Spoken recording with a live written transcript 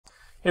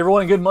Hey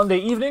everyone, good Monday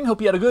evening. Hope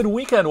you had a good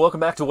weekend.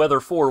 Welcome back to Weather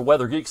for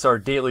Weather Geeks, our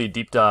daily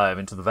deep dive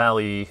into the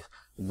Valley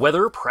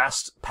weather,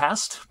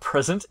 past,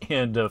 present,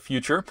 and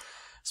future.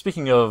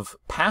 Speaking of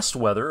past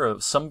weather,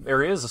 some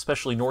areas,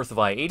 especially north of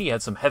I-80,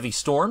 had some heavy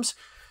storms.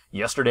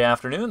 Yesterday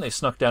afternoon, they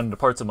snuck down into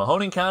parts of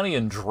Mahoning County,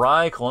 and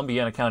dry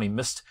Columbiana County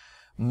missed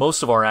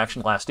most of our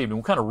action last evening.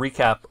 We'll kind of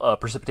recap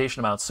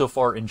precipitation amounts so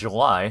far in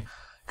July.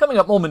 Coming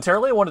up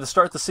momentarily, I wanted to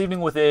start this evening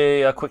with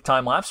a quick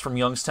time lapse from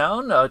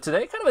Youngstown.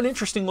 Today, kind of an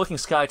interesting looking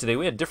sky today.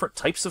 We had different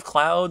types of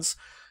clouds.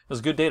 It was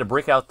a good day to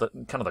break out the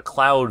kind of the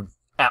cloud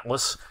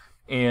atlas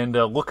and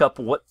look up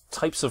what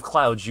types of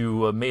clouds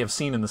you may have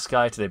seen in the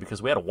sky today,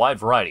 because we had a wide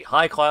variety.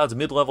 High clouds,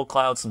 mid-level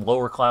clouds, some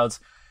lower clouds.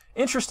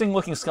 Interesting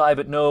looking sky,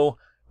 but no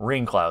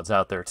rain clouds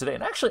out there today.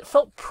 And actually, it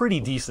felt pretty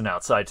decent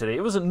outside today.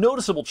 It was a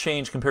noticeable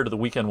change compared to the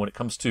weekend when it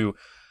comes to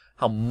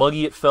how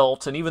muggy it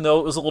felt. And even though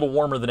it was a little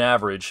warmer than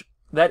average,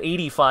 that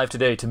 85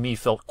 today, to me,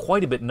 felt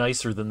quite a bit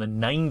nicer than the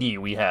 90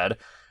 we had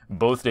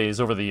both days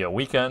over the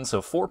weekend.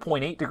 So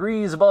 4.8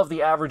 degrees above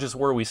the average is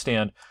where we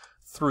stand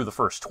through the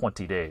first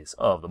 20 days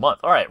of the month.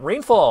 All right,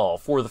 rainfall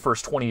for the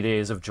first 20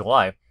 days of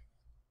July.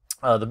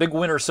 The big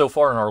winner so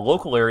far in our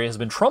local area has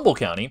been Trumbull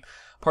County.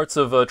 Parts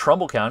of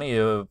Trumbull County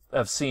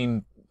have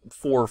seen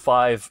 4 or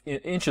 5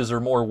 inches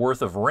or more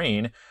worth of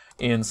rain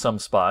in some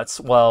spots,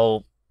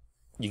 while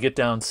you get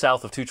down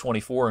south of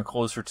 224 and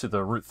closer to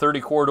the Route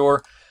 30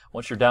 corridor.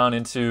 Once you're down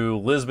into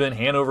Lisbon,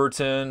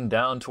 Hanoverton,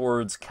 down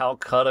towards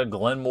Calcutta,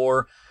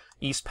 Glenmore,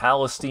 East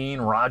Palestine,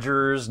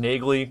 Rogers,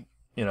 Nagley,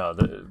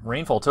 the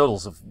rainfall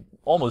totals have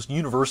almost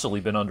universally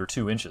been under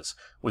 2 inches,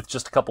 with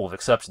just a couple of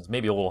exceptions,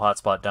 maybe a little hot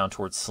spot down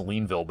towards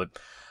Salineville. But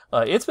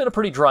it's been a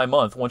pretty dry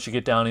month once you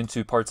get down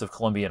into parts of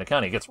Columbiana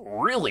County. It gets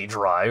really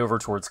dry over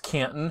towards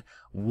Canton,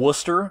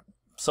 Worcester.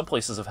 Some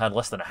places have had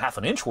less than a half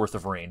an inch worth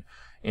of rain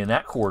in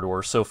that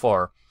corridor so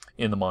far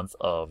in the month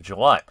of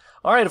July.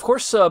 All right, of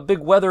course, a big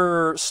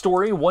weather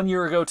story. 1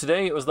 year ago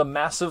today, it was the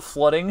massive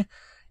flooding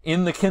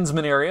in the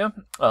Kinsman area.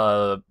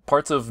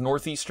 Parts of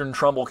northeastern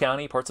Trumbull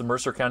County, parts of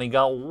Mercer County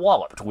got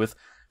walloped with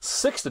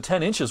 6 to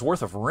 10 inches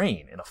worth of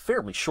rain in a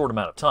fairly short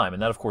amount of time.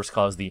 And that, of course,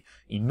 caused the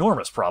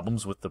enormous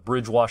problems with the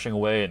bridge washing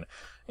away.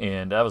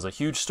 And that was a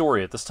huge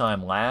story at this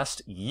time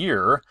last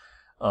year.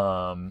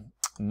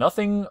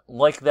 Nothing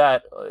like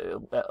that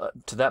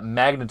to that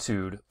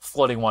magnitude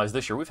flooding-wise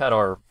this year. We've had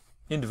our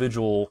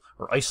individual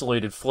or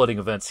isolated flooding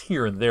events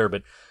here and there,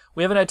 but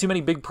we haven't had too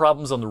many big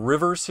problems on the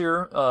rivers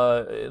here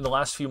in the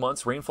last few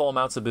months. Rainfall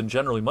amounts have been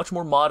generally much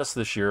more modest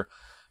this year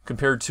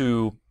compared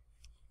to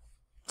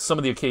some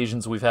of the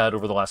occasions we've had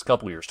over the last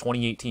couple of years.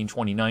 2018,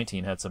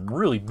 2019 had some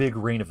really big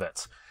rain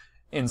events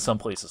in some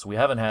places. We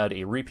haven't had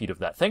a repeat of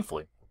that,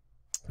 thankfully,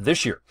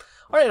 this year.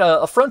 All right,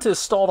 a front is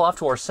stalled off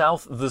to our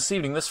south this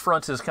evening. This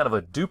front is kind of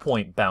a dew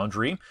point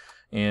boundary,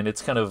 and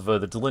it's kind of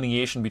the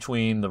delineation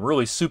between the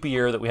really soupy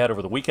air that we had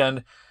over the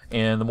weekend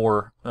and the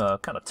more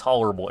kind of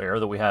tolerable air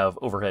that we have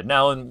overhead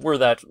now. And where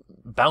that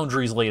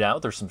boundary's laid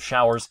out, there's some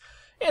showers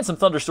and some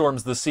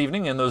thunderstorms this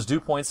evening, and those dew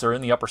points are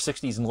in the upper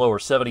 60s and lower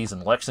 70s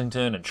in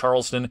Lexington and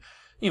Charleston,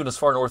 even as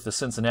far north as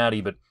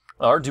Cincinnati. But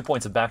our dew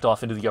points have backed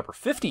off into the upper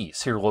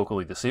 50s here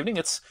locally this evening.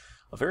 It's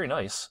a very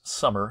nice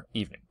summer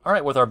evening. All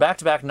right, with our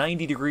back-to-back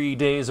 90-degree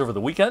days over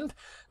the weekend,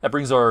 that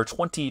brings our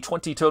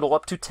 2020 total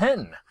up to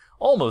 10.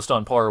 Almost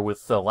on par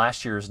with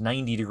last year's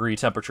 90-degree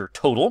temperature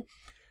total.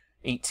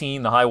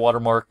 18, the high water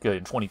mark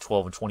in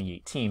 2012 and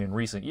 2018 in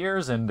recent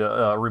years. And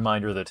a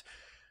reminder that,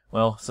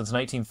 well, since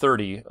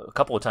 1930, a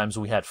couple of times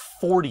we had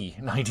 40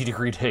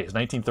 90-degree days,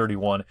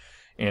 1931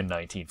 and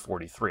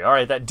 1943. All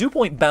right, that dew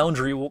point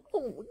boundary will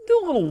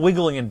do a little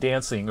wiggling and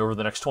dancing over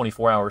the next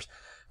 24 hours,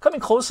 coming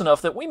close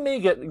enough that we may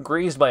get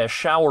grazed by a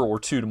shower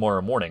or two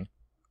tomorrow morning,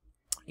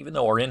 even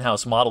though our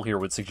in-house model here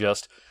would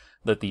suggest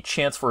that the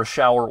chance for a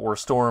shower or a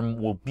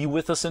storm will be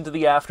with us into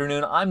the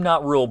afternoon. I'm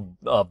not real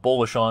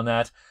bullish on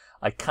that.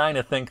 I kind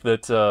of think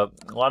that a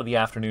lot of the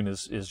afternoon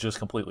is just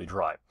completely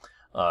dry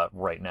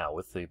right now,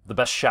 with the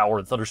best shower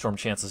and thunderstorm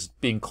chances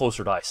being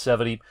closer to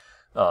I-70,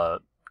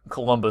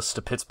 Columbus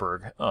to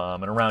Pittsburgh.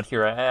 And around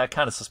here, I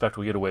kind of suspect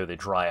we get away with a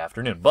dry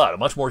afternoon. But a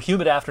much more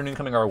humid afternoon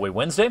coming our way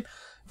Wednesday.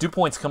 Dew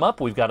points come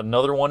up. We've got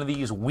another one of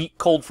these weak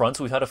cold fronts.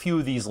 We've had a few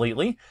of these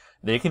lately.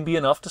 They can be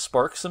enough to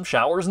spark some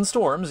showers and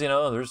storms.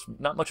 There's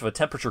not much of a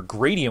temperature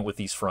gradient with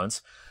these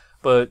fronts,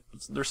 but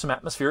there's some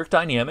atmospheric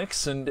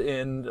dynamics and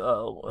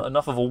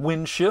enough of a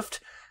wind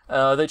shift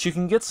that you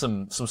can get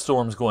some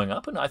storms going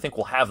up. And I think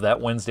we'll have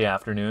that Wednesday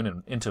afternoon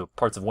and into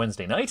parts of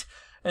Wednesday night.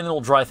 And then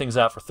we'll dry things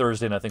out for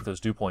Thursday, and I think those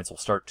dew points will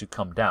start to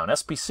come down.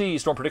 SPC,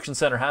 Storm Prediction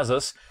Center, has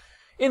us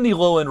in the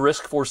low-end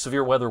risk for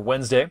severe weather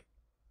Wednesday.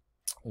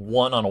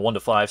 1 on a 1 to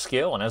 5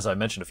 scale. And as I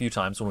mentioned a few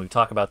times when we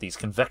talk about these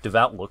convective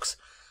outlooks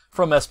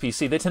from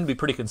SPC, they tend to be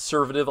pretty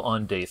conservative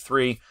on day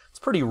 3. It's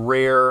pretty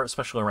rare,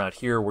 especially around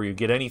here, where you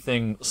get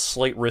anything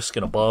slight risk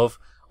and above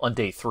on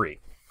day 3.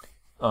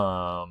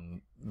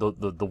 The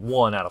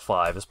 1 out of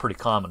 5 is pretty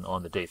common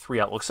on the day 3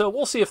 outlook. So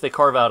we'll see if they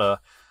carve out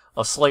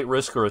a slight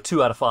risk or a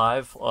 2 out of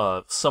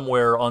 5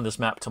 somewhere on this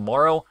map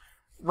tomorrow.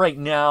 Right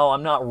now,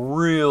 I'm not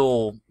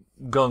real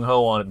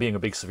gung-ho on it being a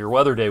big severe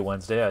weather day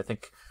Wednesday. I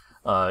think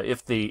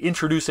if they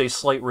introduce a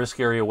slight risk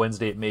area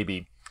Wednesday, it may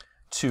be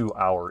to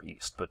our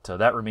east, but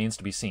that remains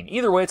to be seen.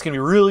 Either way, it's going to be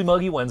really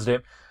muggy Wednesday.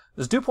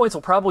 Those dew points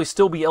will probably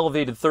still be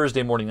elevated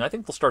Thursday morning. I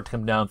think they'll start to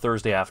come down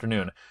Thursday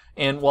afternoon.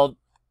 And while,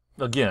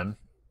 again,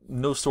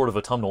 no sort of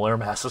autumnal air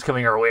mass is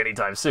coming our way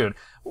anytime soon,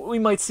 we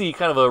might see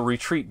kind of a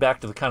retreat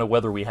back to the kind of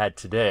weather we had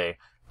today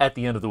at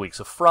the end of the week.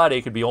 So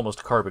Friday could be almost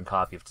a carbon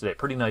copy of today.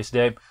 Pretty nice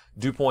day.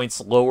 Dew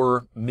points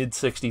lower,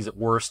 mid-60s at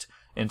worst,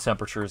 and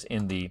temperatures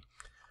in the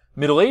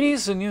middle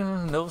 80s,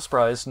 and no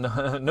surprise,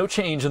 no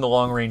change in the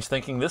long-range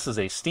thinking. This is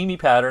a steamy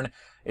pattern.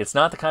 It's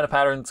not the kind of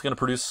pattern that's going to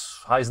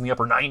produce highs in the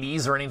upper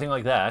 90s or anything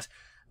like that,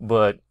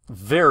 but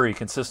very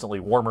consistently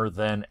warmer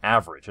than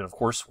average. And of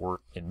course, we're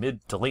in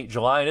mid to late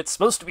July, and it's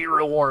supposed to be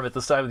real warm at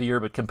this time of the year,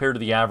 but compared to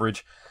the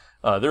average,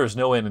 there is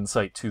no end in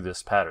sight to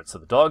this pattern. So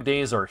the dog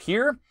days are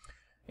here,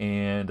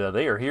 and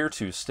they are here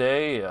to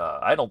stay.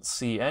 I don't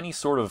see any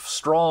sort of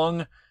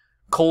strong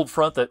cold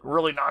front that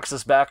really knocks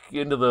us back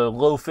into the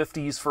low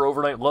 50s for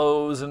overnight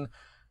lows, and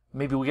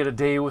maybe we get a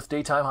day with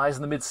daytime highs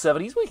in the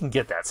mid-70s. We can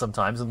get that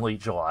sometimes in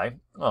late July.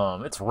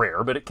 It's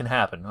rare, but it can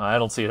happen. I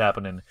don't see it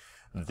happening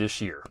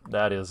this year.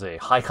 That is a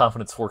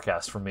high-confidence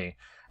forecast for me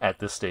at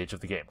this stage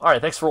of the game. All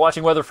right, thanks for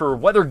watching Weather for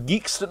Weather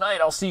Geeks tonight.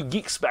 I'll see you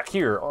geeks back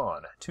here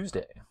on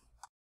Tuesday.